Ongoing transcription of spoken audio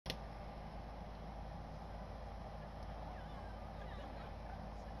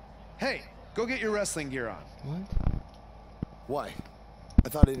Hey, go get your wrestling gear on. What? Why? I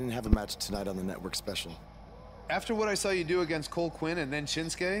thought I didn't have a match tonight on the network special. After what I saw you do against Cole Quinn and then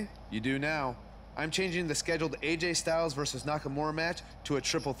Shinsuke, you do now. I'm changing the scheduled AJ Styles versus Nakamura match to a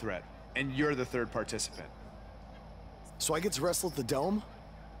triple threat, and you're the third participant. So I get to wrestle at the Dome?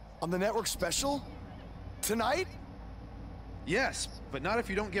 On the network special? Tonight? Yes, but not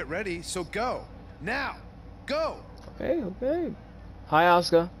if you don't get ready, so go. Now! Go! Okay, okay. Hi,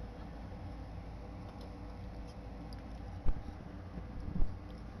 Oscar.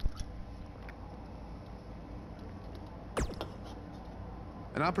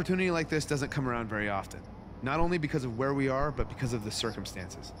 An opportunity like this doesn't come around very often. Not only because of where we are, but because of the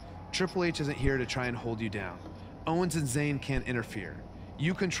circumstances. Triple H isn't here to try and hold you down. Owens and Zayn can't interfere.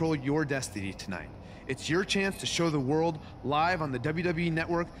 You control your destiny tonight. It's your chance to show the world live on the WWE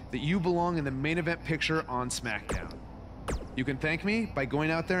Network that you belong in the main event picture on SmackDown. You can thank me by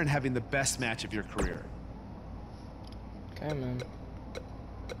going out there and having the best match of your career. Okay, man.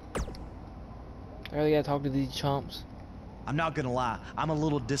 I really gotta talk to these chumps. I'm not gonna lie, I'm a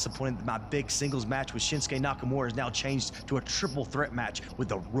little disappointed that my big singles match with Shinsuke Nakamura is now changed to a triple threat match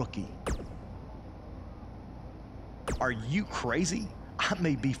with a rookie. Are you crazy? I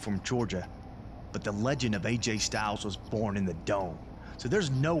may be from Georgia, but the legend of AJ Styles was born in the Dome. So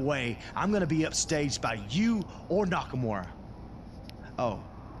there's no way I'm gonna be upstaged by you or Nakamura. Oh,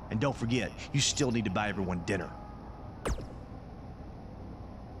 and don't forget, you still need to buy everyone dinner.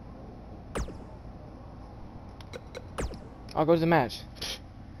 I'll go to the match.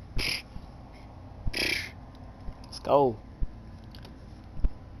 Let's go.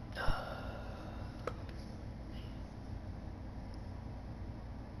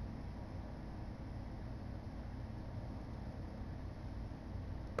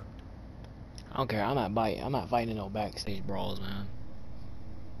 I don't care. I'm not fighting in no backstage brawls, man.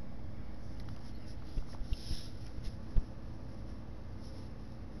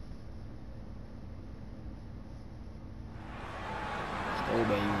 Oh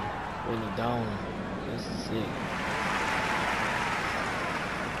baby, we're in the Dome. This is sick.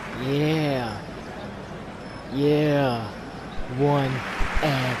 Yeah. Yeah. One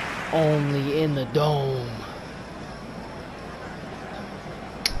and only in the Dome.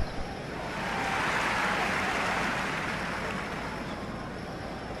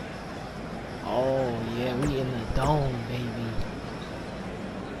 Oh yeah, we in the Dome, baby.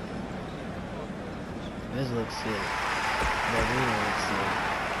 This looks sick. But we know it's sick.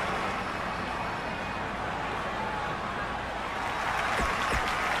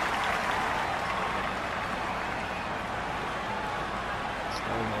 Let's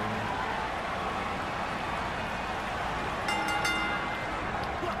go, baby.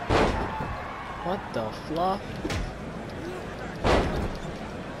 What the fluff?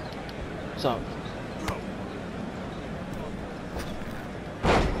 What's up?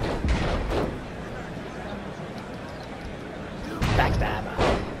 Backstabber.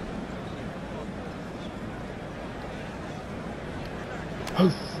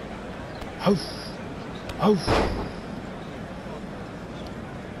 Hoof. Hoof. Hoof.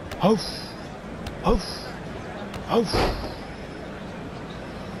 Hoof. Hoof. Hoof.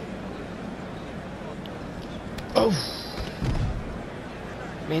 Oof.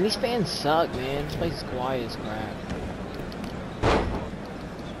 Man, these fans suck, man. This place is quiet as crap.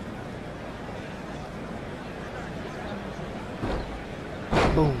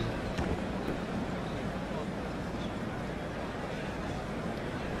 Boom.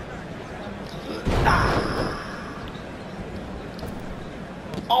 Ah.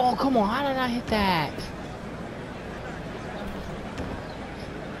 Oh, come on. How did I hit that?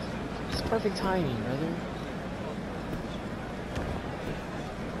 It's perfect timing, brother.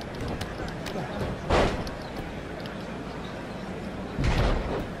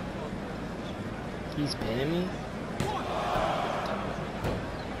 He's pinning me?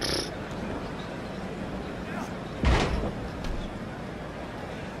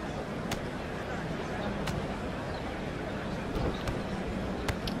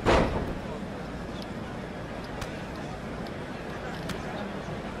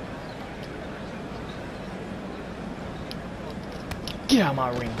 Get out of my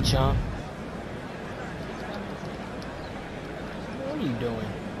ring, chump. What are you doing?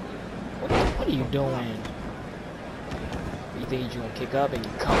 What are you doing? You think you're gonna kick up and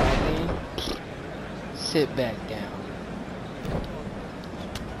you come back in? Sit back down.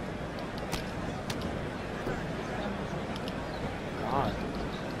 God.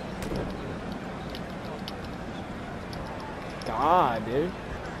 God, dude.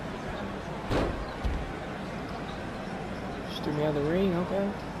 Just threw me out of the ring, okay.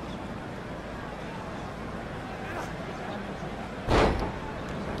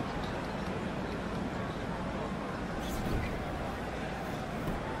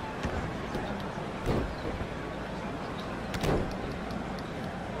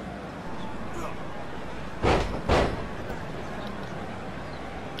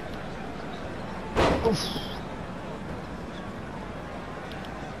 Hey,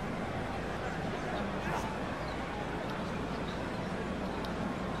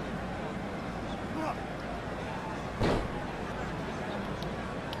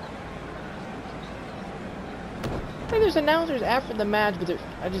 there's announcers after the match, but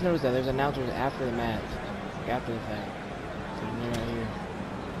I just noticed that there's announcers after the match, like after the fact. So they're right here,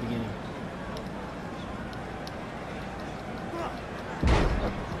 beginning.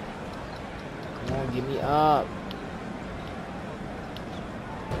 Come on, get me up.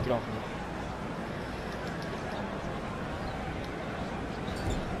 Get off me.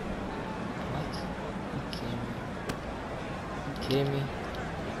 What? You kidding me? You kidding me?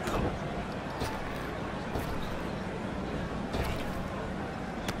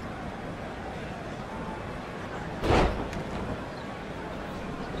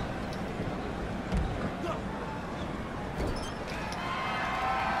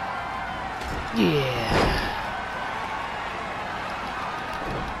 Yeah.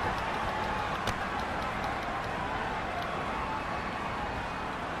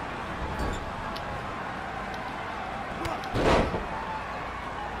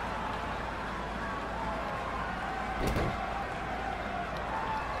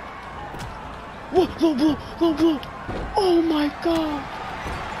 Whoa, low blow, low blow. Oh my god.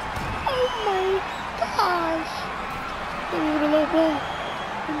 Oh my gosh. Give me the low blow.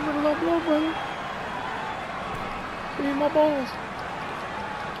 Give me the low blow, brother. Give me my balls.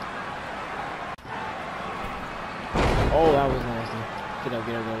 Oh, that was nasty. Get up,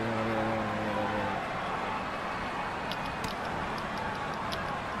 get up, get up, get up, get up, get up, get up.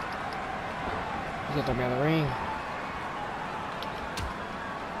 He's gonna throw me out of the ring.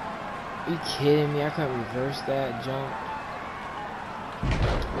 Are you kidding me? I couldn't reverse that jump.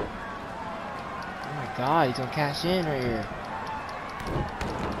 Oh my god, he's gonna cash in right here.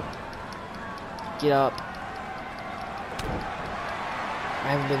 Get up. I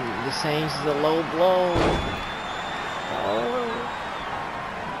haven't been the same since the low blow. Oh.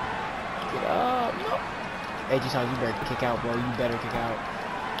 Get up. No. Hey, just how you better kick out, bro. You better kick out.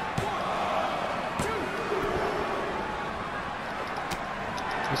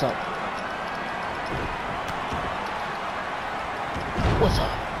 What's up? What's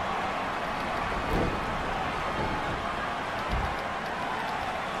up?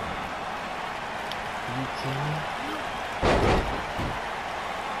 Are you kidding me?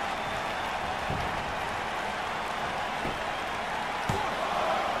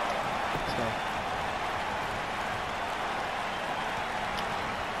 Let's go.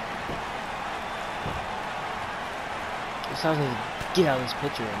 This house needs to get out of this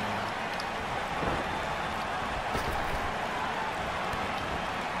picture right now.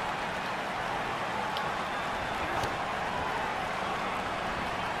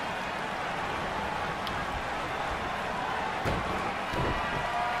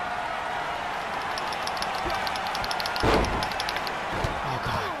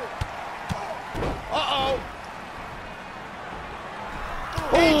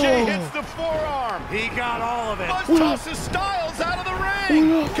 AJ hits the forearm. He got all of it. Must tosses Styles out of the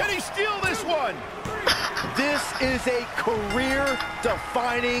ring. Can he steal this one? This is a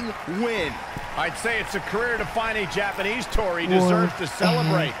career-defining win. I'd say it's a career-defining Japanese tour. He deserves to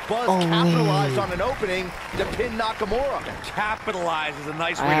celebrate. Buzz capitalized on an opening to pin Nakamura. Capitalize is a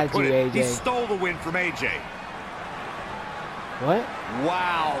nice way to put it. He stole the win from AJ. What?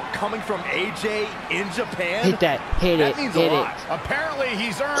 Wow, coming from AJ in Japan? Hit that, hit it, that means hit a lot. it. Apparently,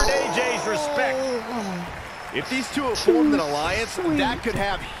 he's earned AJ's respect. If these two have formed an alliance, that could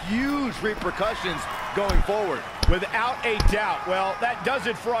have huge repercussions going forward. Without a doubt. Well, that does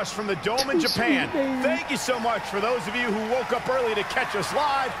it for us from the Dome in Japan. Thank you so much for those of you who woke up early to catch us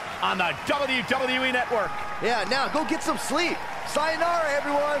live on the WWE Network. Yeah, now go get some sleep. Sayonara,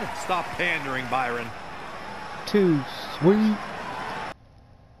 everyone. Stop pandering, Byron. Too sweet.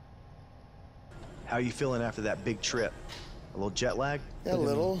 How are you feeling after that big trip? A little jet lag? Yeah, a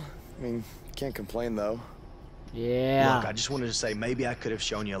little. I mean, can't complain, though. Yeah. Look, I just wanted to say maybe I could have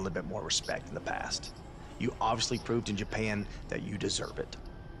shown you a little bit more respect in the past. You obviously proved in Japan that you deserve it.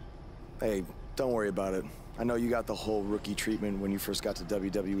 Hey, don't worry about it. I know you got the whole rookie treatment when you first got to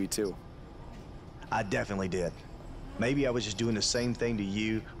WWE, too. I definitely did. Maybe I was just doing the same thing to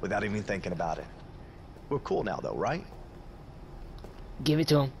you without even thinking about it. We're cool now, though, right? Give it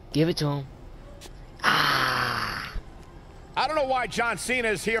to him. Give it to him. Ah. I don't know why John Cena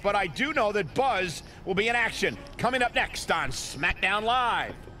is here, but I do know that Buzz will be in action. Coming up next on SmackDown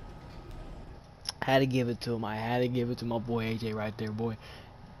Live. I had to give it to him. I had to give it to my boy AJ right there, boy.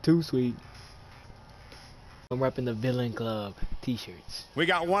 Too sweet. I'm repping the Villain Club t-shirts. We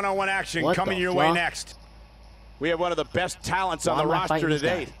got one-on-one action What coming the your way fuck? next. We have one of the best talents Why on the am I roster fighting to this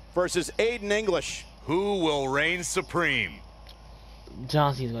guy? date versus Aiden English. Who will reign supreme?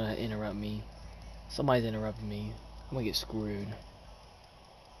 John Cena's gonna interrupt me. Somebody's interrupting me. I'm gonna get screwed.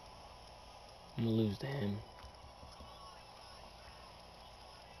 I'm gonna lose to him.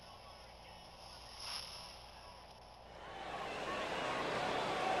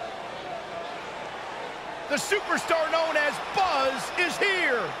 The superstar known as Buzz is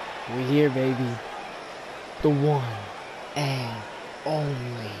here. We here, baby. The one and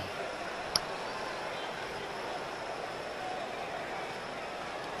only.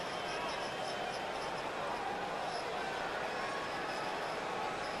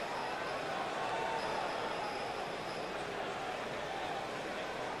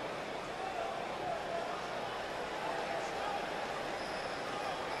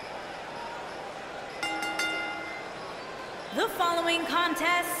 The following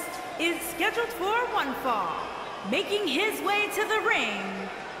contest is scheduled for one fall. Making his way to the ring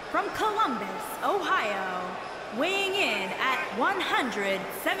from Columbus, Ohio, weighing in at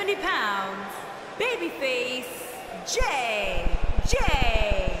 170 pounds, babyface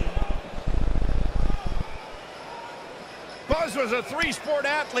JJ. Buzz was a three-sport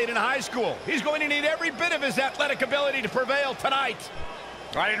athlete in high school. He's going to need every bit of his athletic ability to prevail tonight.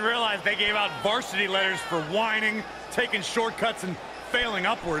 I didn't realize they gave out varsity letters for whining, taking shortcuts, and failing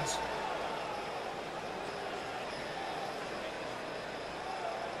upwards.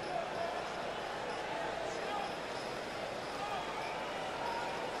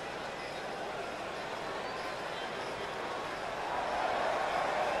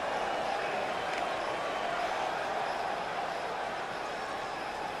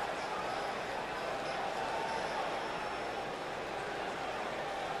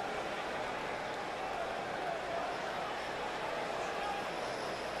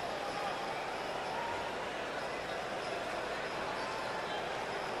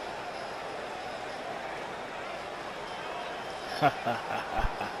 Oh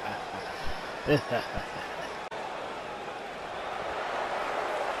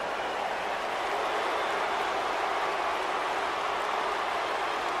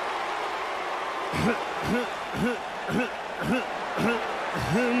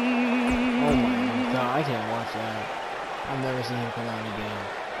my god, I can't watch that. I've never seen him come out again.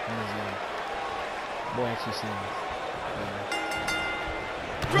 Boy, actually seen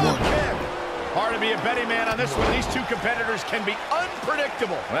Drop kick. Hard to be a betting man on this one. These two competitors can be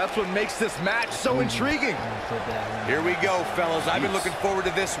unpredictable. That's what makes this match so intriguing. Here we go, fellas. I've been looking forward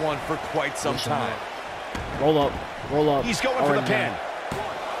to this one for quite some time. Roll up, roll up. He's going for the pin.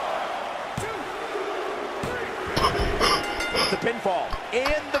 The pinfall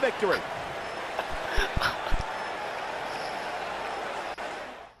and the victory.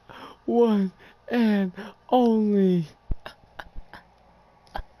 One and only.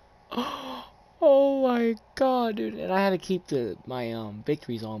 Oh my god, dude! And I had to keep my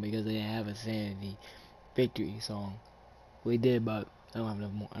victory song because they didn't have a sanity victory song. We did, but I don't have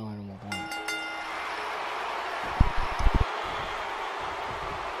enough more. I don't have no more points.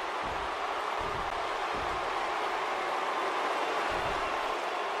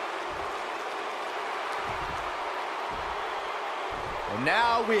 And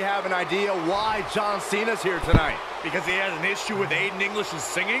now we have an idea why John Cena's here tonight. Because he has an issue with Aiden English's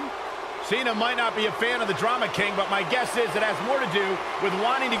singing? Cena might not be a fan of the Drama King, but my guess is it has more to do with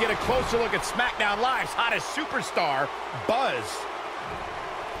wanting to get a closer look at SmackDown Live's hottest superstar, Buzz.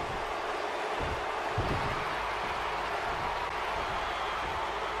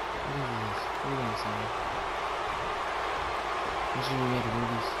 What are you gonna say? This is remade the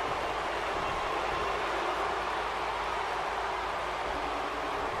movies.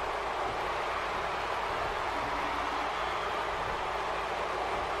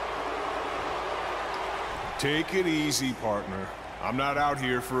 Take it easy, partner. I'm not out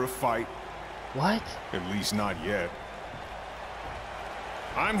here for a fight. What? At least not yet.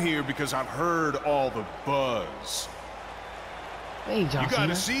 I'm here because I've heard all the buzz. Hey, John You Cena.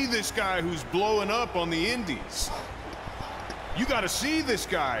 gotta see this guy who's blowing up on the indies. You gotta see this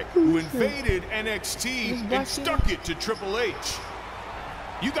guy who invaded NXT and stuck it to Triple H.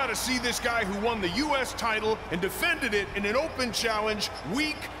 You gotta see this guy who won the US title and defended it in an open challenge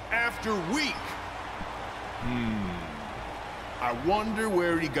week after week. I wonder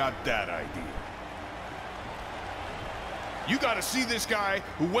where he got that idea. You gotta see this guy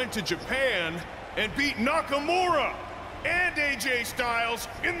who went to Japan and beat Nakamura and AJ Styles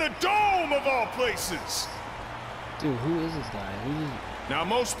in the Dome of all places. Dude, who is this guy? Now,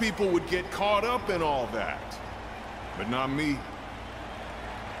 most people would get caught up in all that. but not me.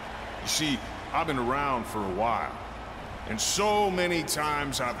 You see, I've been around for a while. And so many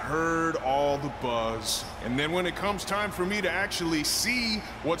times I've heard all the buzz, and then when it comes time for me to actually see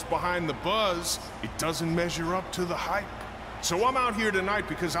what's behind the buzz, it doesn't measure up to the hype. So I'm out here tonight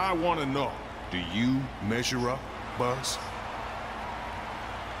because I want to know, do you measure up, Buzz?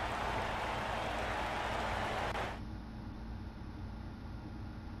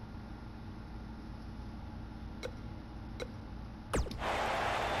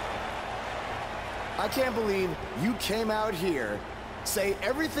 I can't believe you came out here, say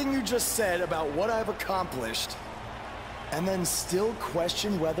everything you just said about what I've accomplished, and then still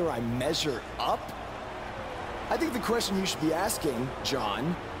question whether I measure up? I think the question you should be asking,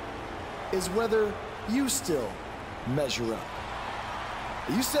 John, is whether you still measure up.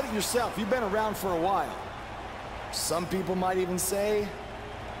 You said it yourself, you've been around for a while. Some people might even say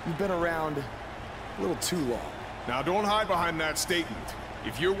you've been around a little too long. Now don't hide behind that statement.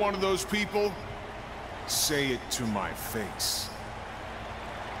 If you're one of those people, say it to my face.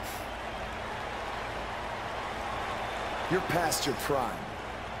 You're past your prime,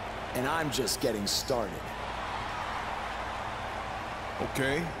 and I'm just getting started.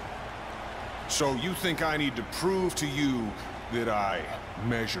 Okay? So you think I need to prove to you that I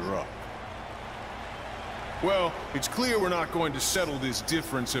measure up? Well, it's clear we're not going to settle this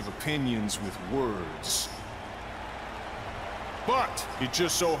difference of opinions with words. But it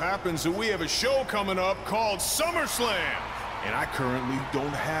just so happens that we have a show coming up called SummerSlam, and I currently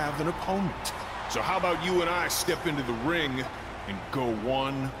don't have an opponent. So how about you and I step into the ring and go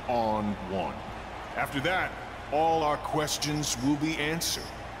one-on-one? After that, all our questions will be answered.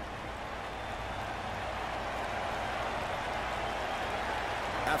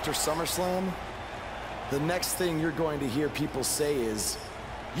 After SummerSlam, the next thing you're going to hear people say is,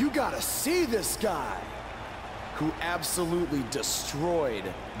 "You gotta see this guy," who absolutely destroyed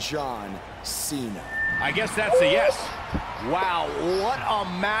John Cena. I guess that's a yes. Wow, what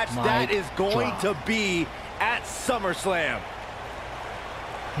a match that is going to be at SummerSlam.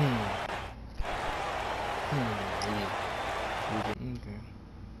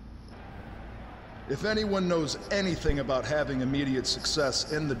 If anyone knows anything about having immediate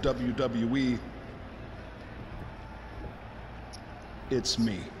success in the WWE, it's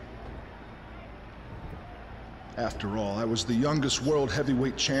me. After all, I was the youngest world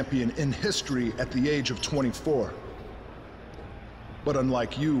heavyweight champion in history at the age of 24. But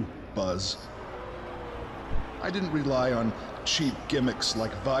unlike you, Buzz, I didn't rely on cheap gimmicks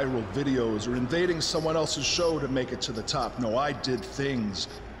like viral videos or invading someone else's show to make it to the top. No, I did things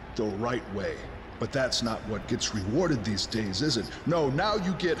the right way. But that's not what gets rewarded these days, is it? No, now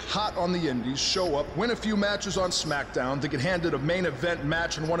you get hot on the indies, show up, win a few matches on SmackDown, they get handed a main event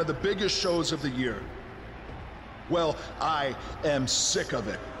match in one of the biggest shows of the year. Well, I am sick of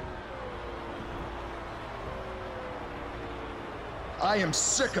it. I am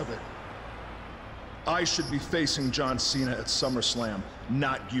sick of it. I should be facing John Cena at SummerSlam,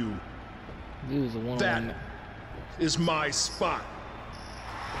 not you. That is my spot.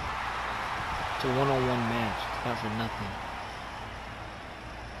 It's a one-on-one match. It's not for nothing.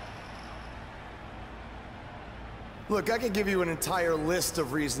 Look, I could give you an entire list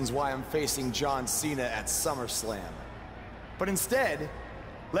of reasons why I'm facing John Cena at SummerSlam. But instead,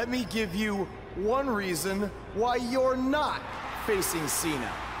 let me give you one reason why you're not facing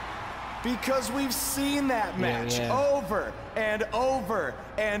Cena. Because we've seen that match over and over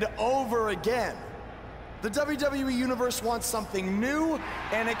and over again. The WWE Universe wants something new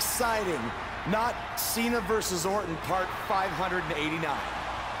and exciting, not Cena versus Orton Part 589.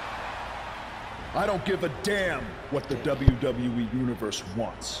 I don't give a damn what the WWE Universe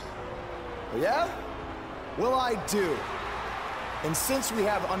wants. Yeah? Well, I do. And since we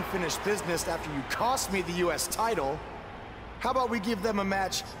have unfinished business after you cost me the US title, how about we give them a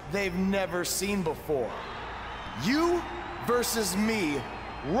match they've never seen before? You versus me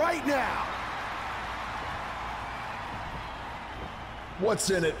right now. What's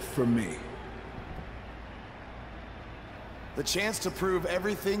in it for me? The chance to prove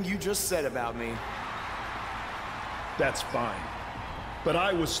everything you just said about me. That's fine. But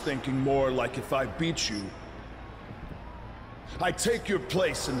I was thinking more like if I beat you, I take your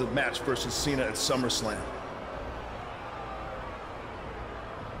place in the match versus Cena at SummerSlam.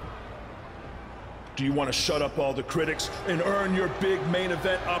 Do you want to shut up all the critics and earn your big main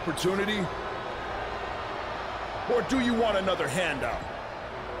event opportunity? Or do you want another handout?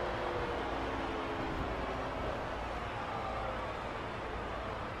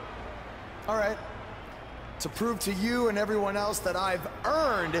 All right. To prove to you and everyone else that I've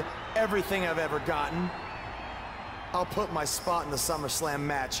earned everything I've ever gotten, I'll put my spot in the SummerSlam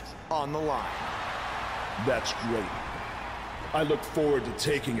match on the line. That's great. I look forward to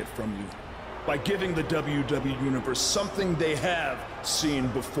taking it from you by giving the WWE Universe something they have seen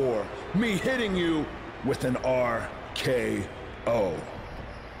before. Me hitting you with an RKO. Oh,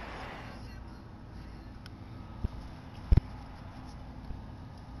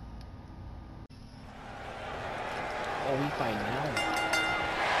 we fight now.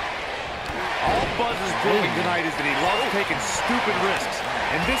 All Buzz is proving tonight is that he loves taking stupid risks.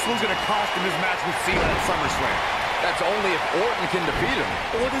 And this one's going to cost him his match with Cena at SummerSlam. That's only if Orton can defeat him.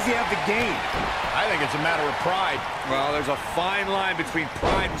 Or does he have to gain? I think it's a matter of pride. Well, there's a fine line between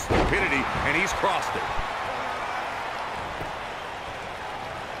pride and stupidity, and he's crossed it.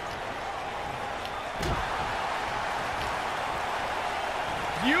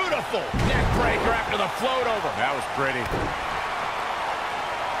 Beautiful neck breaker after the float over. That was pretty.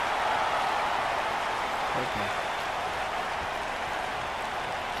 Okay.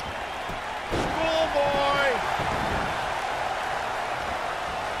 Schoolboy.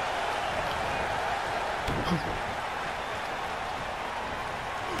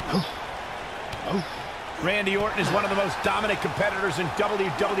 Randy Orton is one of the most dominant competitors in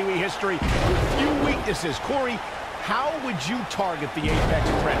WWE history with few weaknesses. Corey, how would you target the Apex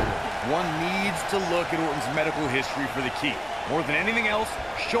Predator? One needs to look at Orton's medical history for the key. More than anything else,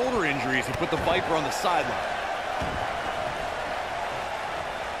 shoulder injuries have put the Viper on the sideline.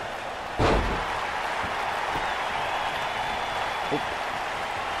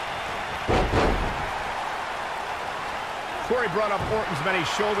 Corey brought up Orton's many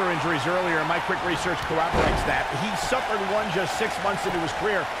shoulder injuries earlier, and my quick research corroborates that. He suffered one just 6 months into his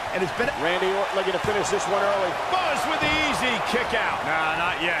career, and it's been... Randy Orton looking to finish this one early. Buzz with the easy kick out. Nah,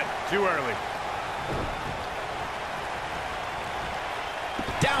 not yet. Too early.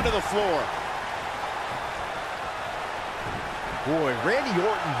 Down to the floor. Boy, Randy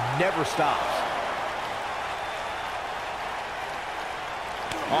Orton never stops.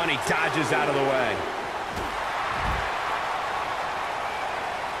 On, he dodges out of the way.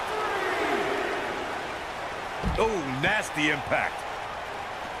 Oh, nasty impact.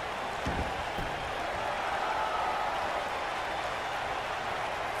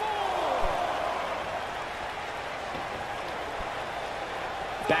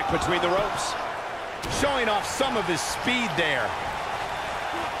 Back between the ropes. Showing off some of his speed there.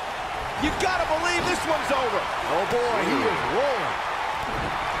 You've got to believe this one's over. Oh, boy, he is rolling.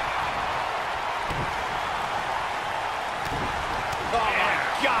 Oh, my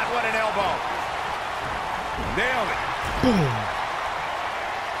God, what an elbow. Nailed it. Boom.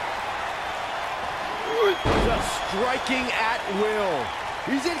 Just striking at will.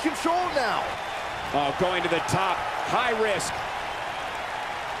 He's in control now. Oh, going to the top. High risk.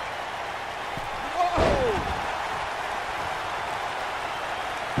 Whoa!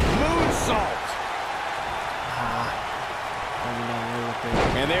 Moonsault.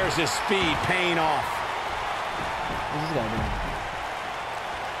 And there's his speed paying off. What's this guy doing?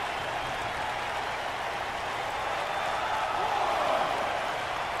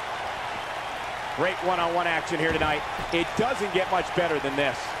 Great one-on-one action here tonight. It doesn't get much better than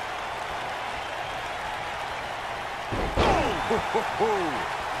this.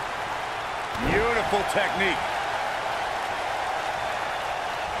 Beautiful technique.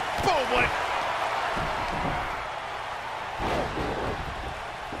 Boom, what?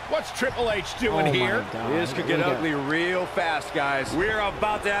 What's Triple H doing here? This could get ugly real fast, guys. We're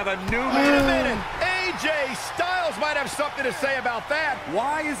about to have a new Wait a minute. AJ Styles might have something to say about that.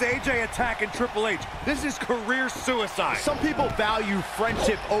 Why is AJ attacking Triple H? This is career suicide. Some people value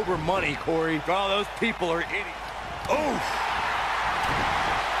friendship over money, Corey. Oh, those people are idiots. Oh!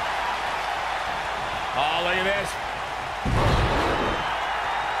 Oh, look at this.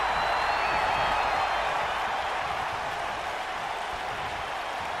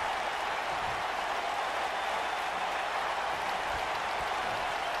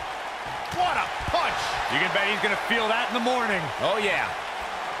 What a punch! You can bet he's going to feel that in the morning. Oh, yeah.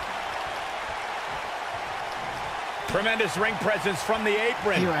 Tremendous ring presence from the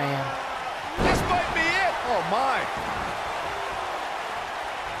apron. Here I am. This might be it. Oh, my.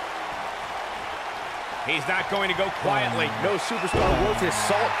 He's not going to go quietly. No superstar worth his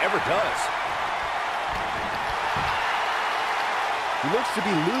salt ever does. He looks to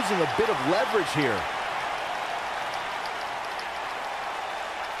be losing a bit of leverage here.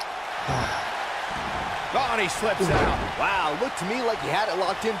 Oh, and he slips out. Wow, looked to me like he had it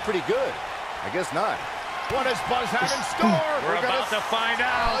locked in pretty good. I guess not. What does Buzz have in store? We're about to find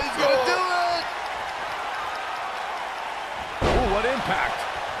out. He's gonna do it! Ooh, what impact.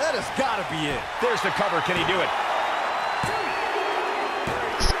 That has got to be it. There's the cover. Can he do it?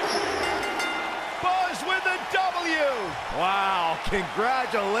 Wow,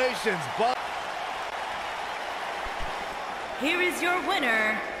 congratulations, Buzz. Here is your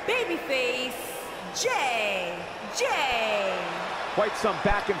winner, babyface, Jay. Quite some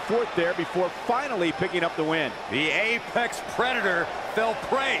back and forth there before finally picking up the win. The Apex Predator fell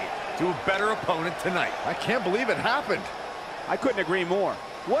prey to a better opponent tonight. I can't believe it happened. I couldn't agree more.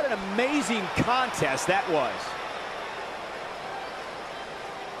 What an amazing contest that was.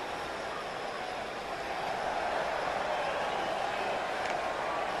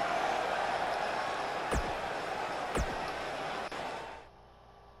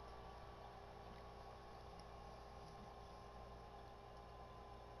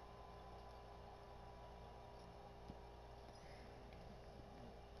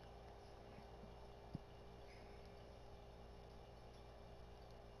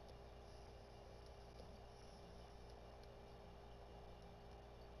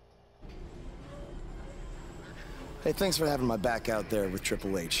 Hey, thanks for having my back out there with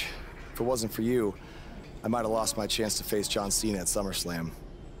Triple H. If it wasn't for you, I might have lost my chance to face John Cena at SummerSlam.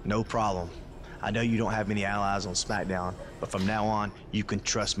 No problem. I know you don't have many allies on SmackDown, but from now on, you can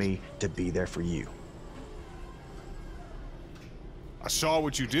trust me to be there for you. I saw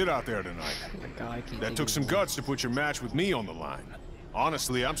what you did out there tonight. Oh my God, That took some guts to put your match with me on the line.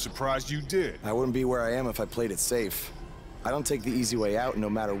 Honestly, I'm surprised you did. I wouldn't be where I am if I played it safe. I don't take the easy way out, no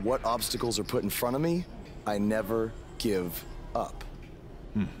matter what obstacles are put in front of me. I never give up.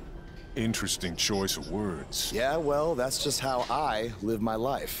 Interesting choice of words. Yeah, well, that's just how I live my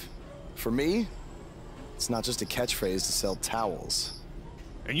life. For me, it's not just a catchphrase to sell towels.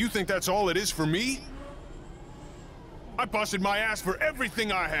 And you think that's all it is for me? I busted my ass for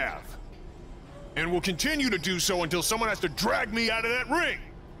everything I have. And will continue to do so until someone has to drag me out of that ring.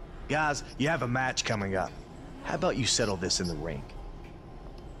 Guys, you have a match coming up. How about you settle this in the ring?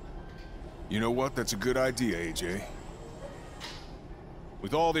 You know what? That's a good idea, AJ.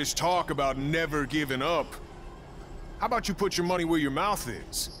 With all this talk about never giving up, how about you put your money where your mouth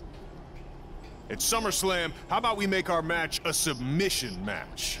is? At SummerSlam, how about we make our match a submission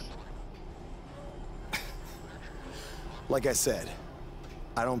match? Like I said,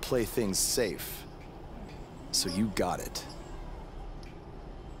 I don't play things safe. So you got it.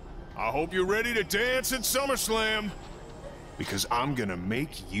 I hope you're ready to dance at SummerSlam, because I'm gonna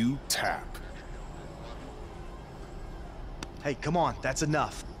make you tap. Hey, come on, that's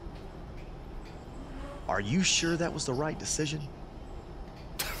enough. Are you sure that was the right decision?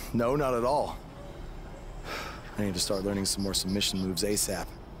 No, not at all. I need to start learning some more submission moves ASAP.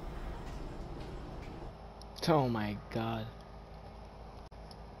 Oh my God.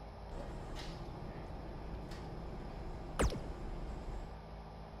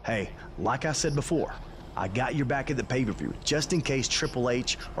 Hey, like I said before, I got your back at the pay-per-view, just in case Triple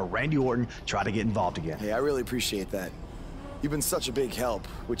H or Randy Orton try to get involved again. Hey, I really appreciate that. You've been such a big help,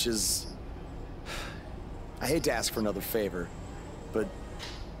 which is... I hate to ask for another favor, but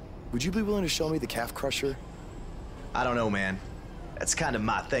would you be willing to show me the calf crusher? I don't know, man. That's kind of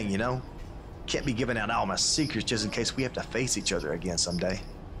my thing, you know? Can't be giving out all my secrets just in case we have to face each other again someday.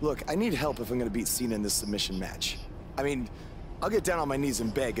 Look, I need help if I'm gonna beat Cena in this submission match. I mean, I'll get down on my knees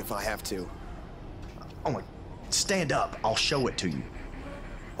and beg if I have to. Oh my... Stand up, I'll show it to you.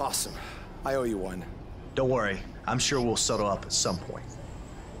 Awesome. I owe you one. Don't worry, I'm sure we'll settle up at some point.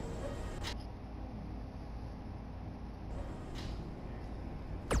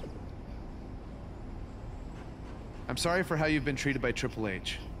 I'm sorry for how you've been treated by Triple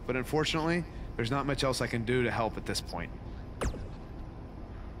H, but unfortunately, there's not much else I can do to help at this point.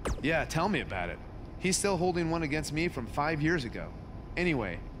 Yeah, tell me about it. He's still holding one against me from 5 years ago.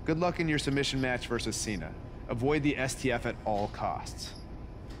 Anyway, good luck in your submission match versus Cena. Avoid the STF at all costs.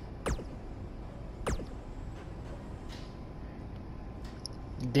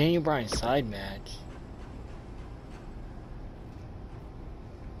 Daniel Bryan side match.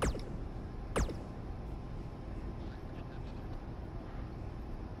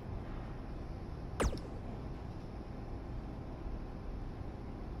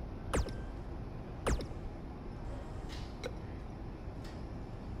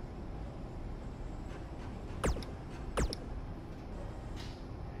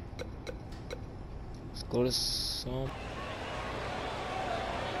 Let's go to some.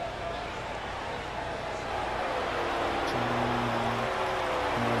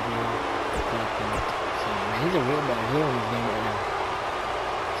 He's a real bad hero in this game right now.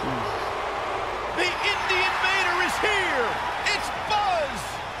 Jeez. The Indian Invader is here! It's Buzz!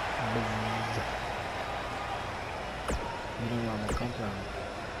 Middle around the compound.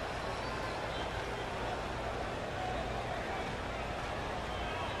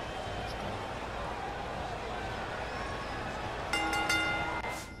 Let's go.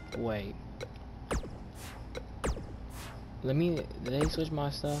 Wait. Did they switch my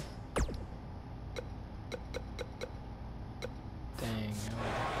stuff? Dang.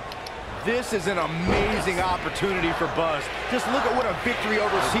 This is an amazing opportunity for Buzz. Just look at what a victory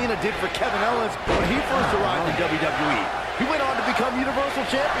over Cena did for Kevin Owens when he first arrived in WWE. He went on to become Universal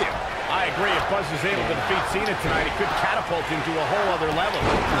Champion. I agree. If Buzz is able to defeat Cena tonight, it could catapult him to a whole other level.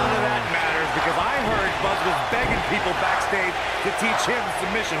 None of that matters because I heard Buzz was begging people backstage to teach him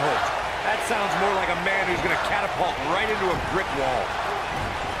submission holds. That sounds more like a man who's going to catapult right into a brick wall.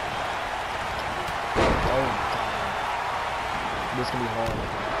 Oh. This can be hard.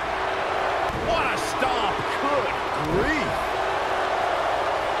 What a stomp! Good grief!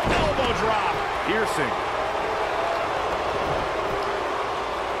 Elbow drop! Piercing.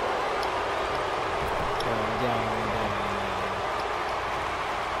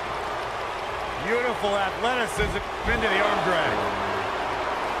 Beautiful athleticism into the arm drag.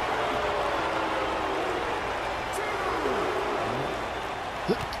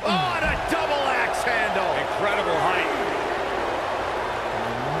 Oh, and a double axe handle! Incredible height.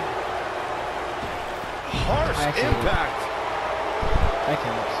 Harsh impact. That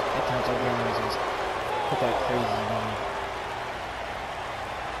counts. That counts over here. Put that crazy on.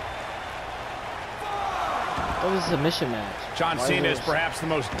 That was a submission match. John Cena is perhaps the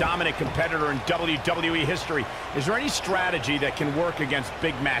most dominant competitor in WWE history. Is there any strategy that can work against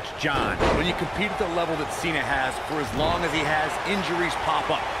Big Match John? When you compete at the level that Cena has, for as long as he has, injuries pop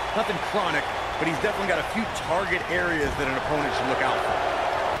up. Nothing chronic, but he's definitely got a few target areas that an opponent should look out for.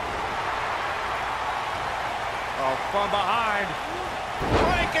 Oh, from behind.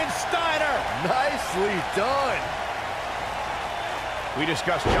 Frankensteiner! Nicely done. We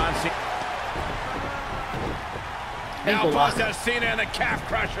discussed John Cena. Now Buzz has Cena in the calf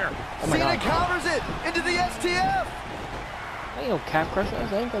crusher. Oh my Cena God. counters it into the STF. Ain't no calf crusher.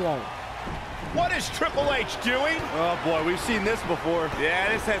 That's ankle lock. What is Triple H doing? Oh boy, we've seen this before. Yeah,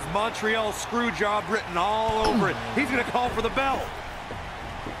 this has Montreal screw job written all over it. He's going to call for the bell.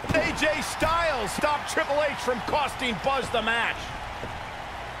 AJ Styles stopped Triple H from costing Buzz the match.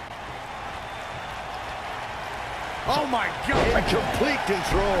 Oh my God. In complete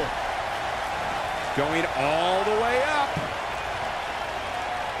control. Going all the way up.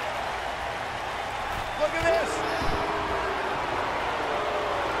 Look at this.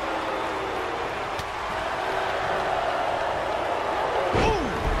 Ooh.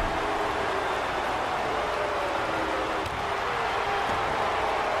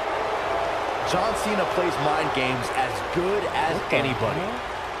 John Cena plays mind games as good as anybody.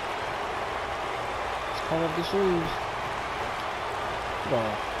 Let's call up the shoes. Come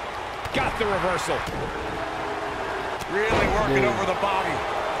on. Got the reversal. Really working over the body.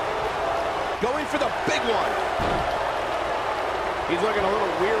 Going for the big one. He's looking a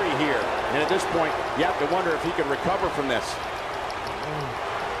little weary here. And at this point, you have to wonder if he can recover from this.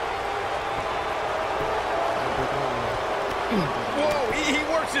 Whoa, he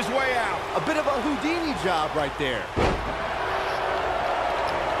works his way out. A bit of a Houdini job right there.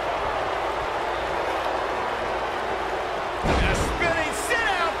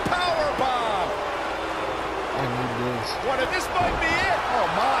 This might be it. Oh,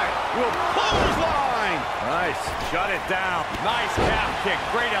 my. Will clothesline. Nice. Shut it down. Nice calf kick.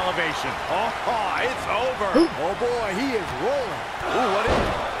 Great elevation. Oh, it's over. Oh, boy, he is rolling. Ooh, what is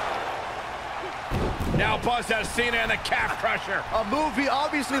it? Now Buzz has Cena in the calf crusher. A move he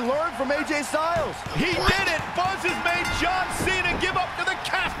obviously learned from AJ Styles. He did it. Buzz has made John Cena give up to the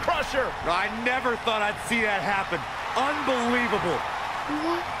calf crusher. I never thought I'd see that happen. Unbelievable.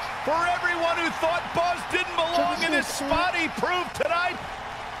 What? For everyone who thought Buzz didn't belong in this spot, he proved tonight.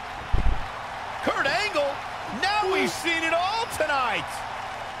 Kurt Angle, now we've seen it all tonight.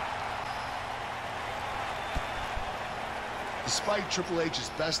 Despite Triple H's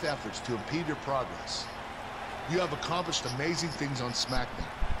best efforts to impede your progress, you have accomplished amazing things on SmackDown.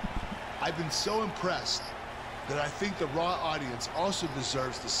 I've been so impressed that I think the Raw audience also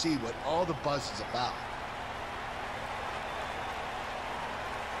deserves to see what all the buzz is about.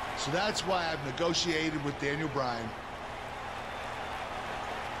 So that's why I've negotiated with Daniel Bryan,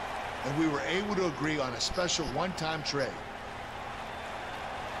 and we were able to agree on a special one-time trade,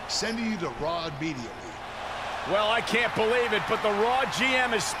 sending you to Raw immediately. Well, I can't believe it, but the Raw GM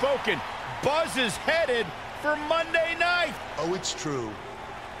has spoken. Buzz is headed for Monday night. Oh, it's true.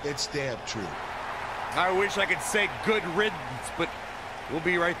 It's damn true. I wish I could say good riddance, but we'll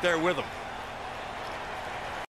be right there with him.